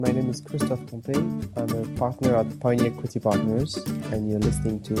My name is Christophe Pompey. I'm a partner at Pioneer Equity Partners, and you're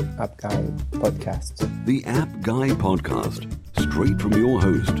listening to App Guy Podcast. The App Guy Podcast, straight from your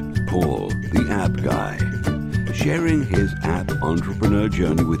host, Paul, the App Guy, sharing his app entrepreneur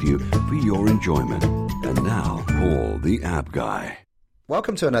journey with you for your enjoyment. And now, Paul, the App Guy.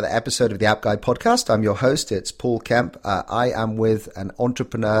 Welcome to another episode of the App Guy Podcast. I'm your host, it's Paul Kemp. I am with an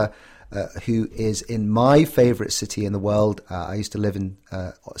entrepreneur who is in my favorite city in the world. I used to live in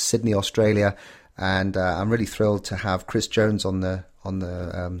Sydney, Australia, and I'm really thrilled to have Chris Jones on the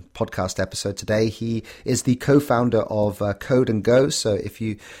podcast episode today. He is the co-founder of CodeNGo. So if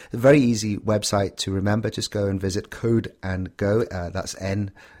you, a very easy website to remember, just go and visit CodeNGo. That's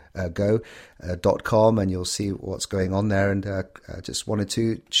go.com, and you'll see what's going on there. And I just wanted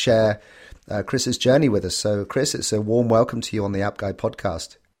to share Chris's journey with us. So Chris, it's a warm welcome to you on the App Guy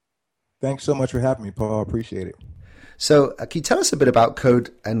Podcast. Thanks so much for having me, Paul. I appreciate it. So can you tell us a bit about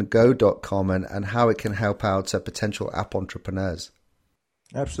CodeNGo.com and how it can help out potential app entrepreneurs?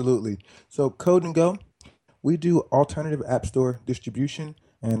 Absolutely. So CodeNGo, we do alternative app store distribution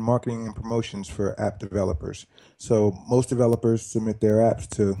and marketing and promotions for app developers. So most developers submit their apps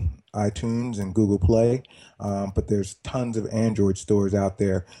to iTunes and Google Play, but there's tons of Android stores out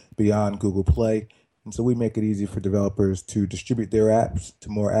there beyond Google Play. And so we make it easy for developers to distribute their apps to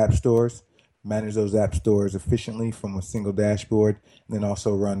more app stores, manage those app stores efficiently from a single dashboard, and then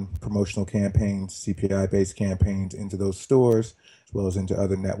also run promotional campaigns, CPI-based campaigns into those stores, as well as into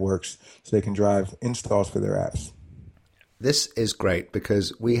other networks, so they can drive installs for their apps. This is great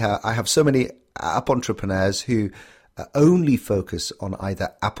because I have so many app entrepreneurs who only focus on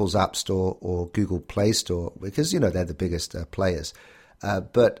either Apple's App Store or Google Play Store because, they're the biggest players.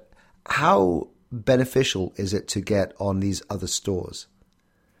 But how beneficial is it to get on these other stores?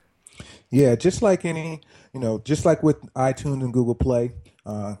 Yeah, just like just like with iTunes and Google Play,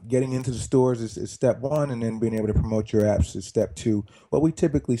 getting into the stores is step one, and then being able to promote your apps is step two. What we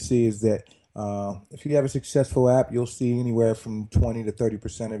typically see is that if you have a successful app, you'll see anywhere from 20 to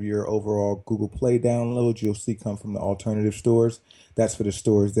 30% of your overall Google Play downloads you'll see come from the alternative stores. That's for the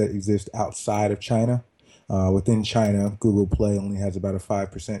stores that exist outside of China. Within China, Google Play only has about a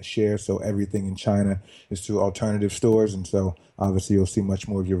 5% share, so everything in China is through alternative stores, and so obviously you'll see much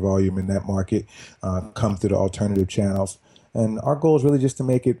more of your volume in that market come through the alternative channels. And our goal is really just to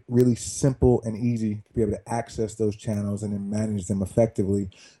make it really simple and easy to be able to access those channels and then manage them effectively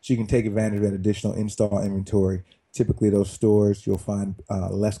so you can take advantage of that additional install inventory. Typically, those stores, you'll find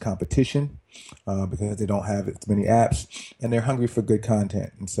less competition because they don't have as many apps, and they're hungry for good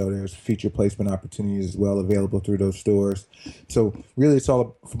content. And so there's feature placement opportunities as well available through those stores. So really,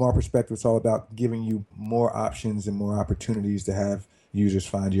 from our perspective, it's all about giving you more options and more opportunities to have users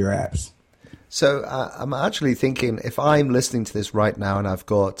find your apps. So I'm actually thinking, if I'm listening to this right now and I've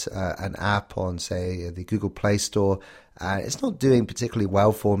got an app on, say, the Google Play Store, it's not doing particularly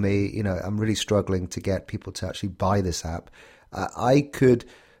well for me. I'm really struggling to get people to actually buy this app. I could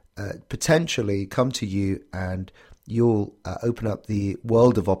potentially come to you and you'll open up the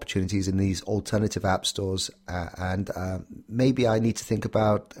world of opportunities in these alternative app stores. And maybe I need to think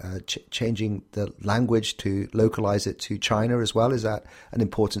about changing the language to localize it to China as well. Is that an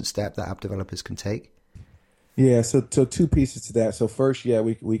important step that app developers can take? Yeah, so two pieces to that. So first,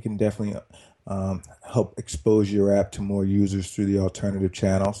 we can definitely help expose your app to more users through the alternative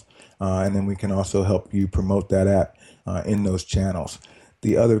channels. And then we can also help you promote that app in those channels.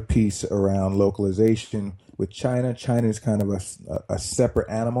 The other piece around localization with China is kind of a separate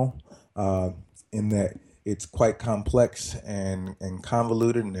animal in that it's quite complex and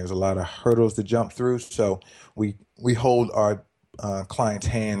convoluted, and there's a lot of hurdles to jump through. So we hold our clients'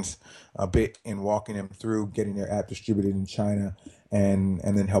 hands a bit in walking them through getting their app distributed in China and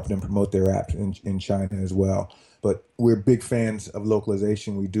then helping them promote their apps in China as well. But we're big fans of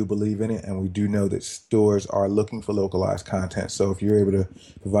localization. We do believe in it, and we do know that stores are looking for localized content. So if you're able to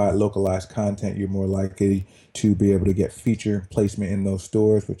provide localized content, you're more likely to be able to get feature placement in those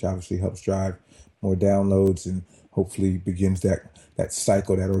stores, which obviously helps drive more downloads and hopefully begins that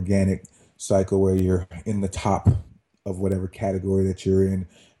cycle, that organic cycle where you're in the top of whatever category that you're in,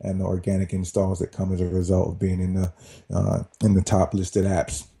 and the organic installs that come as a result of being in the top listed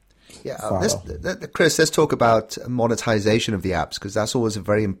apps. Yeah, Chris, let's talk about monetization of the apps, because that's always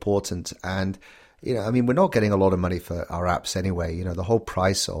very important. And, we're not getting a lot of money for our apps anyway. The whole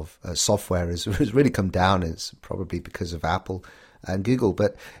price of software has really come down. It's probably because of Apple and Google.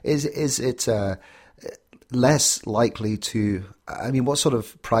 But is it less likely to, what sort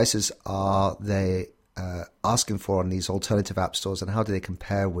of prices are they asking for on these alternative app stores, and how do they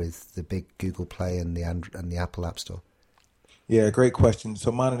compare with the big Google Play and the Apple App Store? Yeah, great question. So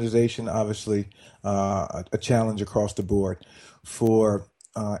monetization, obviously, a challenge across the board for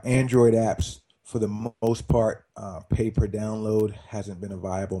Android apps. For the most part, pay per download hasn't been a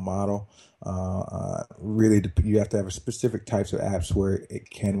viable model. Really, you have to have a specific types of apps where it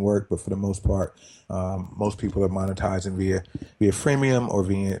can work, but for the most part, most people are monetizing via freemium or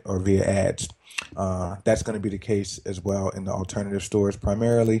via ads. That's going to be the case as well in the alternative stores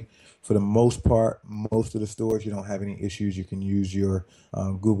primarily. For the most part, most of the stores, you don't have any issues. You can use your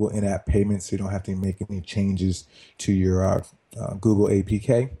Google in-app payments. So you don't have to make any changes to your Google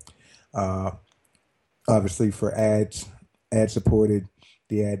APK. Obviously, for ads, ad-supported,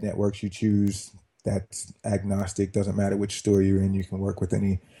 the ad networks you choose, that's agnostic. Doesn't matter which store you're in. You can work with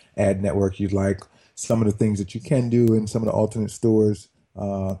any ad network you'd like. Some of the things that you can do in some of the alternate stores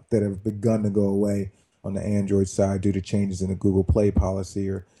that have begun to go away on the Android side due to changes in the Google Play policy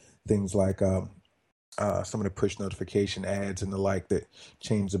or things like some of the push notification ads and the like that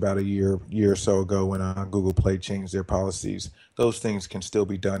changed about a year or so ago when Google Play changed their policies. Those things can still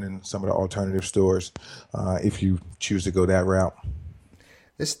be done in some of the alternative stores if you choose to go that route.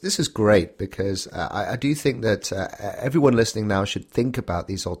 This is great because I do think that everyone listening now should think about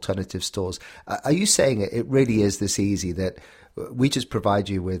these alternative stores. Are you saying it really is this easy that we just provide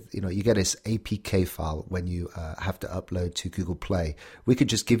you with, you get this APK file when you have to upload to Google Play. We could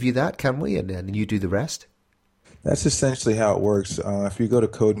just give you that, can we? And then you do the rest? That's essentially how it works. If you go to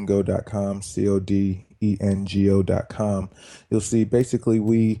CodeNGo.com, CodeNGO.com, you'll see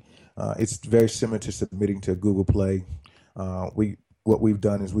basically it's very similar to submitting to Google Play. What we've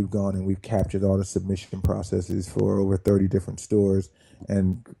done is we've gone and we've captured all the submission processes for over 30 different stores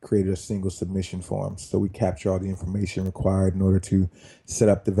and created a single submission form. So we capture all the information required in order to set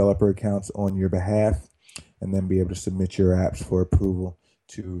up developer accounts on your behalf and then be able to submit your apps for approval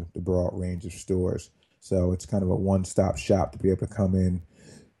to the broad range of stores. So it's kind of a one-stop shop to be able to come in,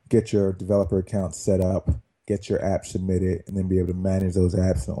 get your developer account set up, get your app submitted, and then be able to manage those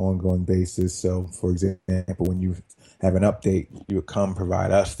apps on an ongoing basis. So, for example, when you have an update, you would come provide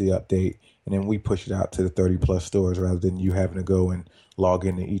us the update, and then we push it out to the 30-plus stores rather than you having to go and log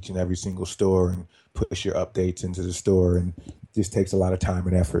into each and every single store and push your updates into the store. And it just takes a lot of time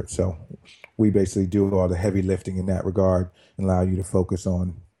and effort. So we basically do all the heavy lifting in that regard and allow you to focus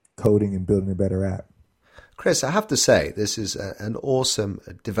on coding and building a better app. Chris, I have to say, this is an awesome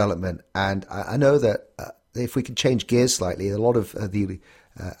development. And I know that if we can change gears slightly, a lot of the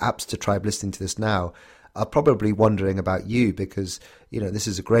apps to tribe listening to this now are probably wondering about you because, this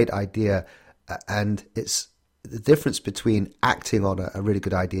is a great idea. And it's the difference between acting on a really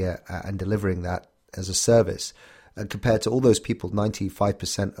good idea and delivering that as a service compared to all those people,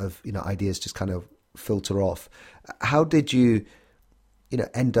 95% of, ideas just kind of filter off. How did you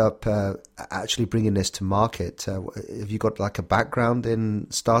end up actually bringing this to market? Have you got like a background in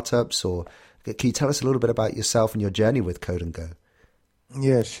startups, or can you tell us a little bit about yourself and your journey with CodeNGo?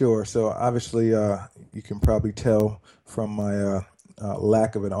 Yeah, sure. So obviously, you can probably tell from my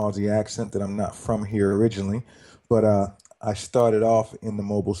lack of an Aussie accent that I'm not from here originally, but I started off in the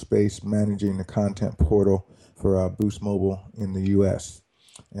mobile space managing the content portal for Boost Mobile in the U.S.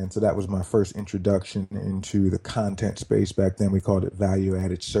 And so that was my first introduction into the content space. Back then, we called it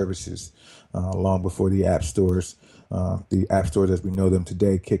value-added services, long before the app stores as we know them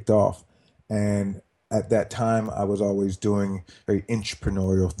today, kicked off. And at that time, I was always doing very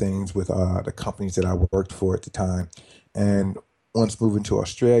entrepreneurial things with the companies that I worked for at the time. And once moving to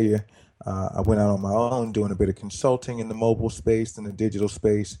Australia, I went out on my own doing a bit of consulting in the mobile space and the digital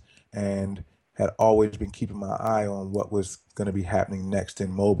space, and had always been keeping my eye on what was going to be happening next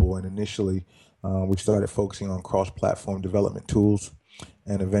in mobile. And initially, we started focusing on cross-platform development tools,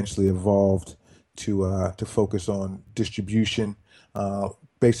 and eventually evolved to focus on distribution,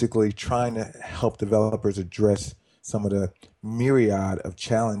 basically trying to help developers address some of the myriad of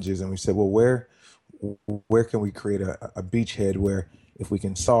challenges. And we said, well, where can we create a beachhead where if we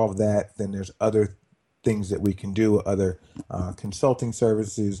can solve that, then there's other things that we can do, other consulting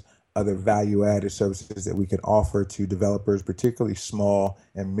services, other value-added services that we can offer to developers, particularly small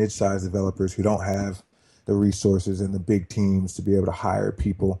and mid-sized developers who don't have the resources and the big teams to be able to hire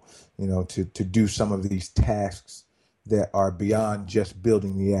people, to do some of these tasks that are beyond just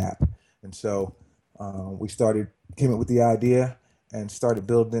building the app. And so we came up with the idea and started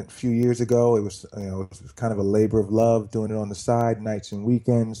building it a few years ago. It was, it was kind of a labor of love, doing it on the side, nights and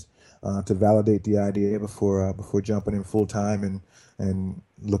weekends, to validate the idea before jumping in full time and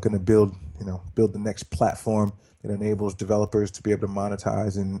looking to build the next platform that enables developers to be able to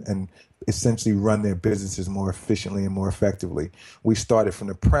monetize and essentially run their businesses more efficiently and more effectively. We started from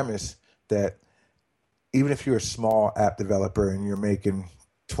the premise that even if you're a small app developer and you're making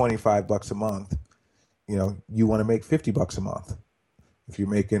 $25 a month, you want to make $50 a month. If you're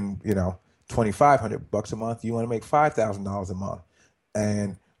making, $2,500 a month, you want to make $5,000 a month.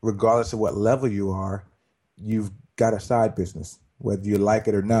 And regardless of what level you are, you've got a side business, whether you like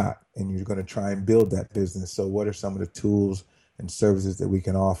it or not, and you're going to try and build that business. So what are some of the tools and services that we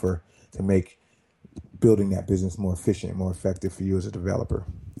can offer to make building that business more efficient, more effective for you as a developer?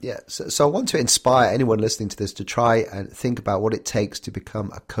 Yeah, so I want to inspire anyone listening to this to try and think about what it takes to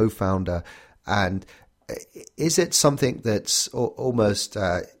become a co-founder. And is it something that's almost,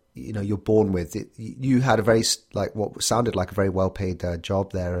 you're born with? You had a very, what sounded like a very well-paid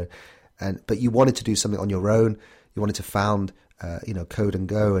job there, but you wanted to do something on your own. You wanted to found,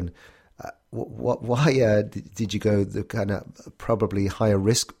 CodeNGo. And why did you go the kind of probably higher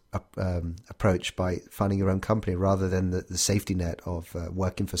risk approach by finding your own company rather than the safety net of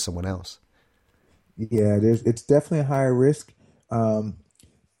working for someone else? Yeah, it's definitely a higher risk.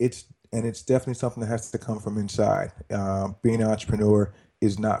 It's definitely something that has to come from inside. Being an entrepreneur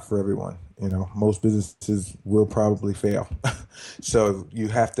is not for everyone. Most businesses will probably fail. So you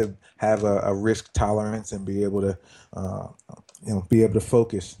have to have a risk tolerance and be able to,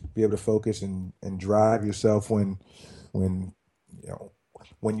 focus and drive yourself when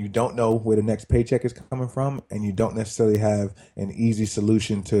you don't know where the next paycheck is coming from and you don't necessarily have an easy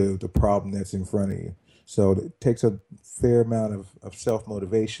solution to the problem that's in front of you. So it takes a fair amount of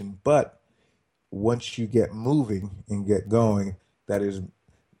self-motivation. But once you get moving and get going,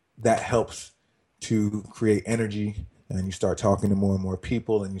 that helps to create energy, and you start talking to more and more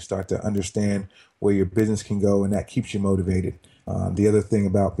people and you start to understand where your business can go, and that keeps you motivated. The other thing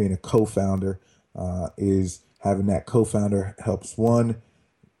about being a co-founder is having that co-founder helps. One,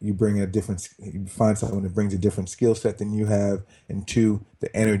 you find someone that brings a different skill set than you have, and two,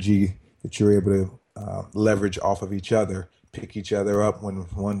 the energy that you're able to leverage off of each other, pick each other up when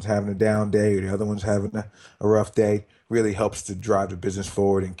one's having a down day or the other one's having a rough day, really helps to drive the business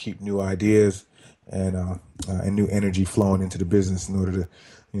forward and keep new ideas and new energy flowing into the business in order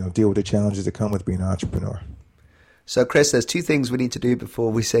to deal with the challenges that come with being an entrepreneur. So, Chris, there's two things we need to do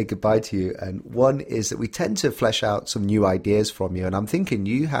before we say goodbye to you. And one is that we tend to flesh out some new ideas from you. And I'm thinking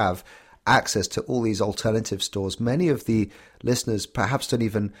you have access to all these alternative stores. Many of the listeners perhaps don't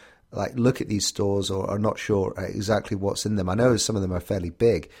even look at these stores or are not sure exactly what's in them. I know some of them are fairly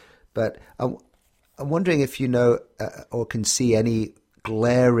big, but I'm wondering if you know or can see any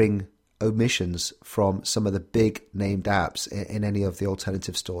glaring omissions from some of the big named apps in any of the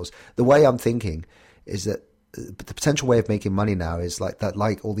alternative stores. The way I'm thinking is that the potential way of making money now is like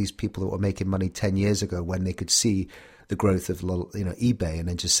all these people that were making money 10 years ago when they could see the growth of eBay and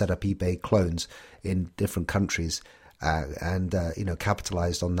then just set up eBay clones in different countries and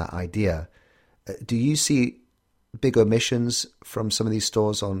capitalized on that idea. Do you see big omissions from some of these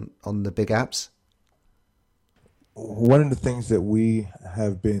stores on the big apps? One of the things that we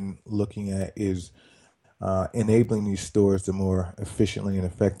have been looking at is enabling these stores to more efficiently and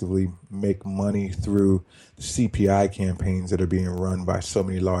effectively make money through the CPI campaigns that are being run by so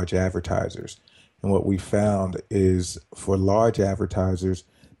many large advertisers. And what we found is for large advertisers,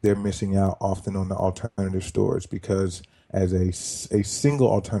 they're missing out often on the alternative stores because as a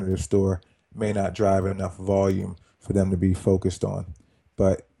single alternative store may not drive enough volume for them to be focused on.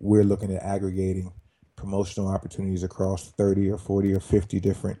 But we're looking at aggregating promotional opportunities across 30 or 40 or 50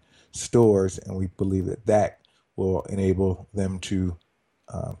 different stores, and we believe that will enable them to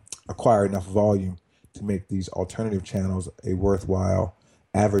acquire enough volume to make these alternative channels a worthwhile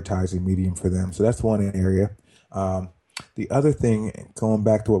advertising medium for them. So that's one area. The other thing, going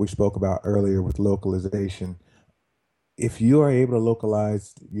back to what we spoke about earlier with localization, if you are able to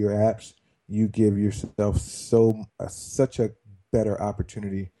localize your apps, you give yourself such a better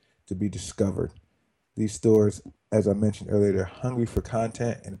opportunity to be discovered. These stores, as I mentioned earlier, they're hungry for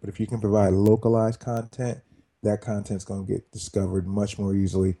content, but if you can provide localized content, that content's going to get discovered much more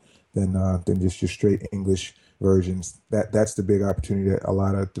easily than just your straight English versions. That's the big opportunity that a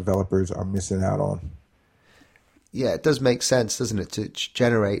lot of developers are missing out on. Yeah, it does make sense, doesn't it, to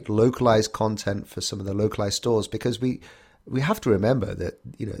generate localized content for some of the localized stores, because we have to remember that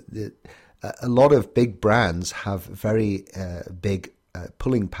a lot of big brands have very big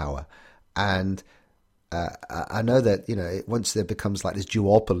pulling power, and I know that once there becomes like this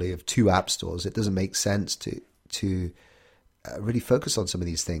duopoly of two app stores, it doesn't make sense to really focus on some of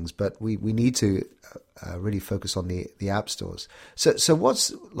these things. But we need to really focus on the app stores. So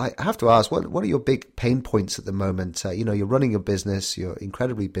what's I have to ask, what are your big pain points at the moment? You're running a business, you're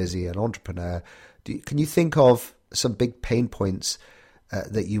incredibly busy, an entrepreneur. Can you think of some big pain points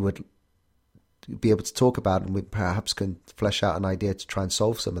that you would be able to talk about, and we perhaps can flesh out an idea to try and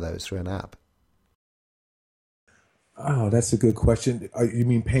solve some of those through an app? Oh, that's a good question. You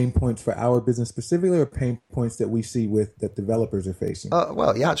mean pain points for our business specifically, or pain points that we see with that developers are facing?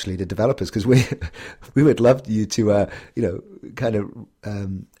 Well, yeah, actually, the developers, because we we would love you to kind of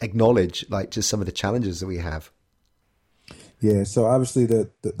acknowledge like just some of the challenges that we have. Yeah, so obviously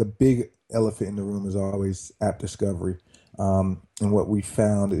the big elephant in the room is always app discovery. And what we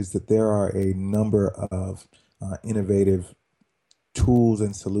found is that there are a number of innovative tools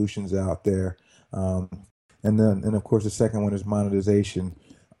and solutions out there. And of course, the second one is monetization.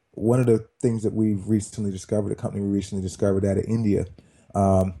 One of the things that we've recently discovered, a company we recently discovered out of India,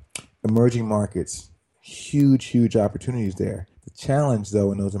 emerging markets, huge opportunities there. The challenge,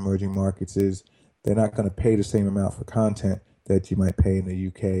 though, in those emerging markets is they're not going to pay the same amount for content that you might pay in the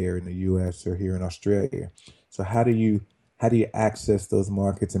UK or in the US or here in Australia. So how do you access those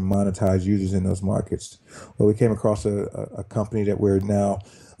markets and monetize users in those markets? Well, we came across a company that we're now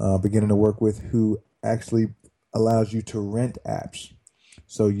beginning to work with who actually allows you to rent apps.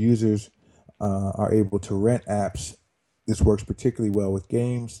 So users are able to rent apps. This works particularly well with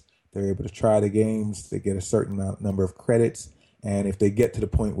games. They're able to try the games. They get a certain number of credits. And if they get to the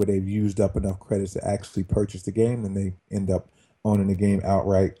point where they've used up enough credits to actually purchase the game, then they end up owning the game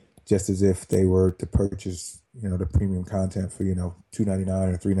outright, just as if they were to purchase, the premium content for, $2.99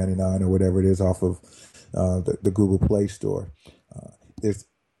 or $3.99 or whatever it is off of the Google Play Store. There's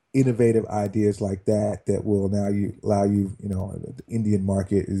innovative ideas like that will now allow you, the Indian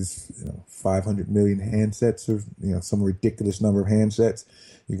market is 500 million handsets, or some ridiculous number of handsets.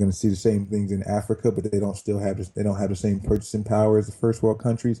 You're going to see the same things in Africa, but they don't have the same purchasing power as the first world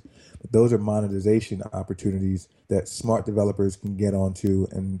countries. But those are monetization opportunities that smart developers can get onto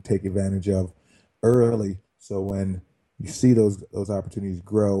and take advantage of early. So when you see those opportunities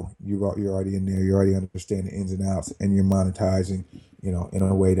grow, you're already in there. You already understand the ins and outs, and you're monetizing, in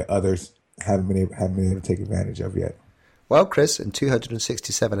a way that others haven't been able to take advantage of yet. Well, Chris, in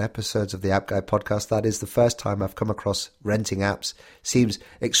 267 episodes of the App Guy podcast, that is the first time I've come across renting apps. Seems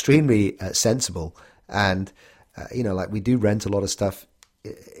extremely sensible, and we do rent a lot of stuff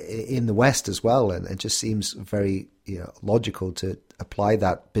in the West as well, and it just seems very logical to apply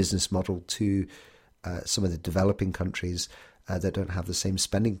that business model to some of the developing countries that don't have the same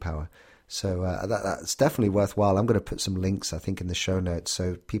spending power. So that's definitely worthwhile. I'm going to put some links, I think, in the show notes.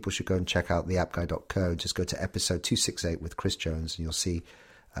 So people should go and check out theappguy.co. Just go to episode 268 with Chris Jones, and you'll see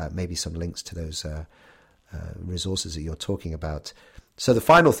maybe some links to those resources that you're talking about. So the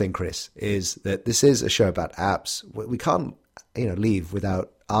final thing, Chris, is that this is a show about apps. We can't leave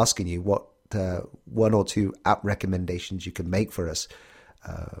without asking you what one or two app recommendations you can make for us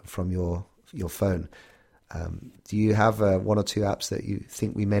from your phone. Do you have one or two apps that you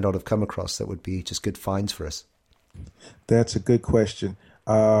think we may not have come across that would be just good finds for us? That's a good question.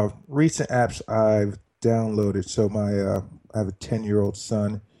 Recent apps I've downloaded. So I have a 10-year-old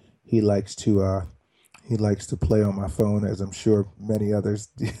son. He likes to play on my phone, as I'm sure many others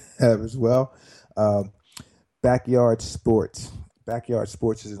have as well. Backyard Sports. Backyard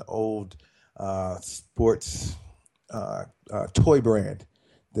Sports is an old sports toy brand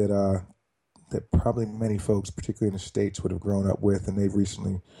that probably many folks, particularly in the States, would have grown up with, and they've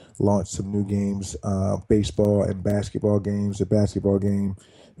recently launched some new games, baseball and basketball games. The basketball game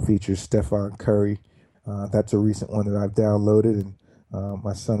features Stephen Curry. That's a recent one that I've downloaded, and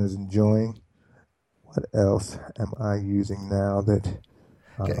my son is enjoying. What else am I using now that...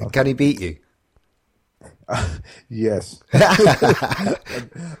 Can he beat you? Yes.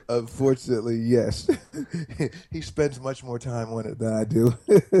 Unfortunately, yes. He spends much more time on it than I do.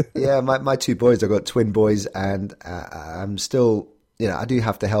 Yeah, my two boys, I've got twin boys, and I'm still, I do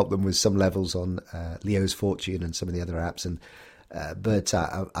have to help them with some levels on Leo's Fortune and some of the other apps, and but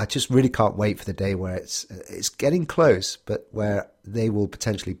I just really can't wait for the day where it's getting close, but where they will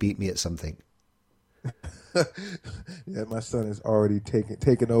potentially beat me at something. Yeah, my son has already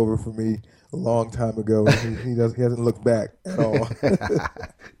taken over for me a long time ago, and he hasn't looked back at all.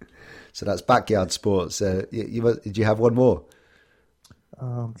 So that's Backyard Sports. Did you have one more?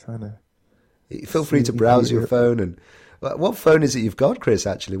 I'm trying to... Feel free to browse your phone. And what phone is it you've got, Chris,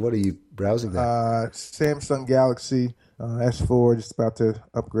 actually? What are you browsing there? Samsung Galaxy S4, just about to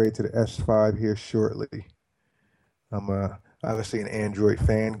upgrade to the S5 here shortly. I'm obviously an Android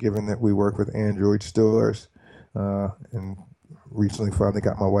fan, given that we work with Android stores, and recently finally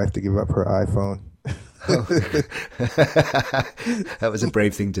got my wife to give up her iPhone. That was a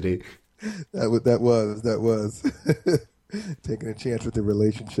brave thing to do. That was taking a chance with the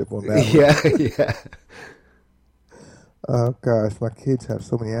relationship on that one. Yeah. Oh gosh, my kids have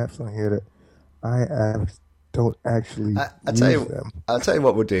so many apps on here that I don't actually I tell use you, them. I'll tell you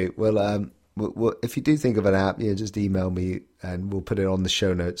what we'll do. We'll, if you do think of an app, just email me and we'll put it on the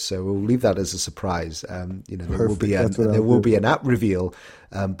show notes. So we'll leave that as a surprise. There will be an app reveal,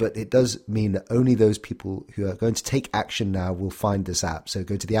 but it does mean that only those people who are going to take action now will find this app. So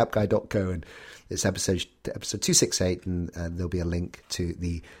go to theappguy.co and it's episode 268, and there'll be a link to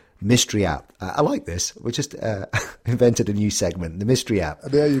the mystery app. I like this. We just invented a new segment, the mystery app.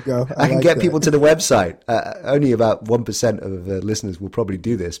 There you go. I can get people to the website. Only about 1% of listeners will probably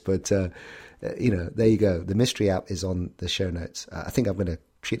do this, but there you go. The mystery app is on the show notes. I think I'm going to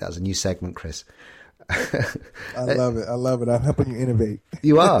treat that as a new segment, Chris. I love it. I'm helping you innovate.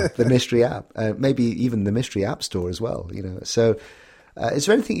 You are the mystery app. Maybe even the mystery app store as well. So is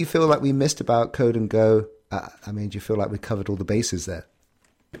there anything you feel like we missed about CodeNGo? Do you feel like we covered all the bases there?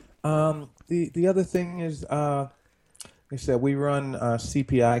 The other thing is, like I said, we run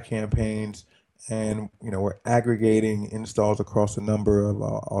CPI campaigns, and we're aggregating installs across a number of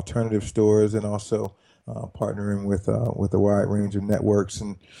alternative stores, and also partnering with a wide range of networks.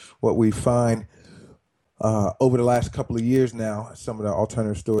 And what we find over the last couple of years now, some of the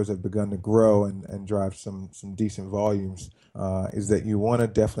alternative stores have begun to grow and drive some decent volumes. Is that you want to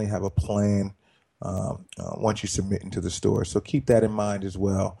definitely have a plan once you submit into the store. So keep that in mind as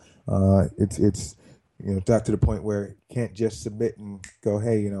well. It's got to the point where you can't just submit and go,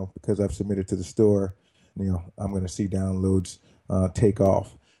 hey, because I've submitted to the store, I'm going to see downloads take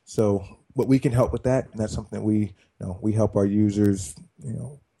off. So, but we can help with that, and that's something that we help our users,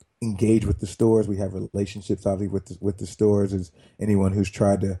 engage with the stores. We have relationships, obviously, with the stores. As anyone who's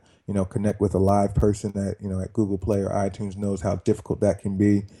tried to, connect with a live person at Google Play or iTunes knows how difficult that can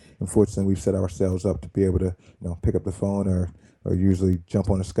be. Unfortunately, we've set ourselves up to be able to, pick up the phone or usually jump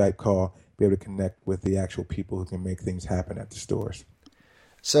on a Skype call, be able to connect with the actual people who can make things happen at the stores.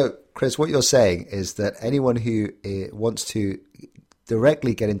 So, Chris, what you're saying is that anyone who wants to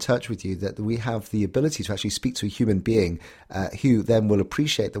directly get in touch with you, that we have the ability to actually speak to a human being who then will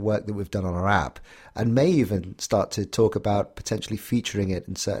appreciate the work that we've done on our app and may even start to talk about potentially featuring it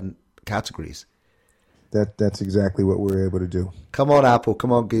in certain categories. That's exactly what we're able to do. Come on, Apple.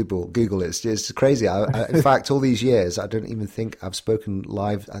 Come on, Google. It's just crazy. In fact, all these years, I don't even think I've spoken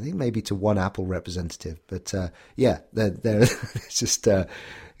live. I think maybe to one Apple representative. But they're it's just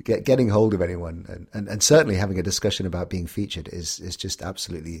getting hold of anyone and certainly having a discussion about being featured is just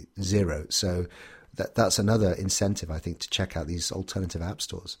absolutely zero. So that's another incentive, I think, to check out these alternative app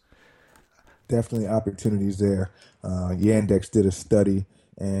stores. Definitely opportunities there. Yandex did a study,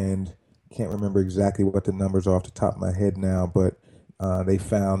 and can't remember exactly what the numbers are off the top of my head now, but they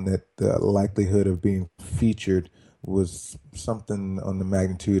found that the likelihood of being featured was something on the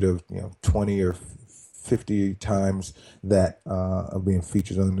magnitude of 20 or 50 times that of being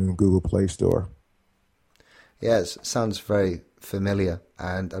featured on the Google Play Store. Yes, sounds very familiar,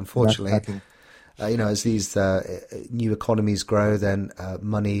 and unfortunately, as these new economies grow, then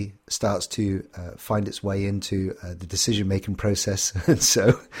money starts to find its way into the decision-making process. And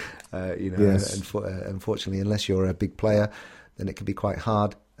so, yes. Unfortunately, unless you're a big player, then it can be quite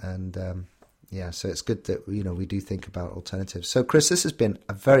hard. And so it's good that we do think about alternatives. So, Chris, this has been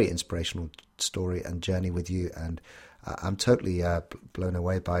a very inspirational story and journey with you, and I'm totally blown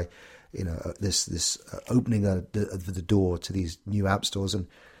away by this opening the door to these new app stores. And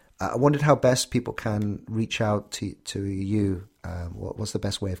I wondered how best people can reach out to you. What's the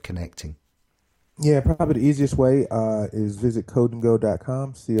best way of connecting? Yeah, probably the easiest way is visit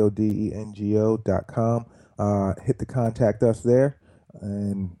CodeNGo.com, CodeNGO.com. Hit the contact us there,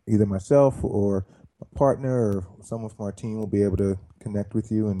 and either myself or a partner or someone from our team will be able to connect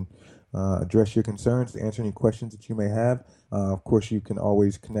with you and address your concerns, answer any questions that you may have. Of course, you can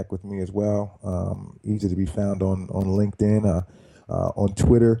always connect with me as well. Easy to be found on LinkedIn, on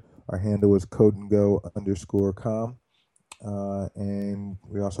Twitter. Our handle is CodeNGo_com. And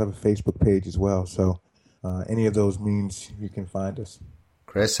we also have a Facebook page as well. So any of those means you can find us.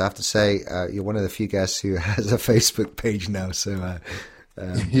 Chris, I have to say, you're one of the few guests who has a Facebook page now. So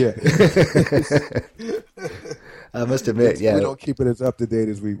yeah. I must admit, we don't keep it as up to date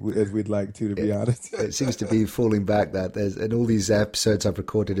as we'd like to be honest. It seems to be falling back. That there's in all these episodes I've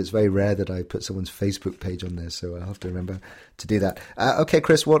recorded, it's very rare that I put someone's Facebook page on there. So I'll have to remember to do that. Okay,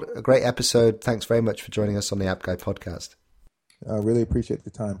 Chris, what a great episode! Thanks very much for joining us on the App Guy podcast. I really appreciate the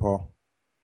time, Paul.